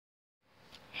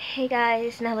Hey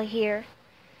guys, Nella here.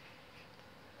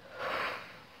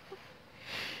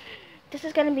 This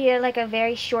is gonna be like a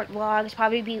very short vlog. It's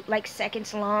probably be like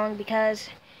seconds long because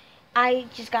I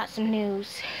just got some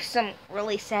news, some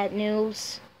really sad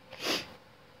news.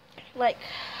 Like,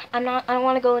 I don't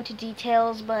want to go into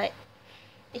details, but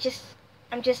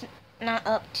I'm just not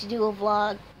up to do a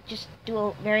vlog. Just do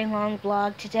a very long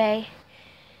vlog today.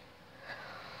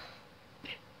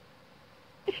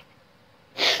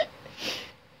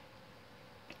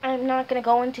 I'm not gonna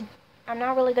go into. I'm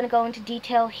not really gonna go into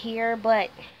detail here, but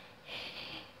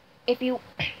if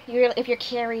if you're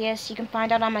curious, you can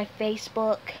find out on my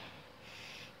Facebook.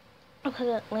 I'll put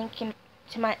a link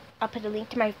I'll put a link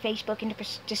to my Facebook in the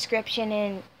description,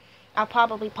 and I'll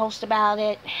probably post about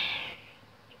it.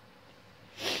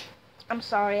 I'm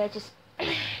sorry,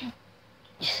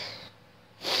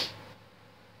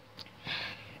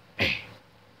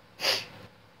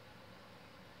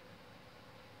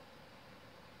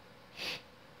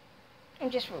 I'm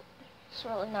just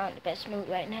really not in the best mood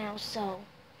right now, so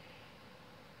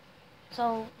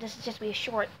this is just be a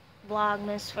short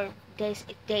Vlogmas for day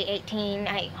 18.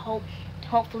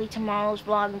 Hopefully tomorrow's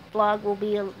vlog will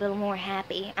be a little more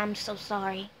happy. I'm so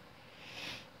sorry.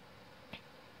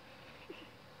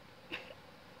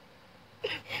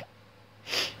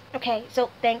 Okay, so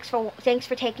thanks for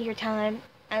taking your time.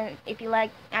 And if you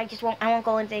like, I won't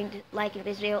go into like in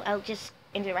this video. I'll just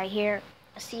end it right here.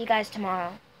 I'll see you guys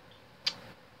tomorrow.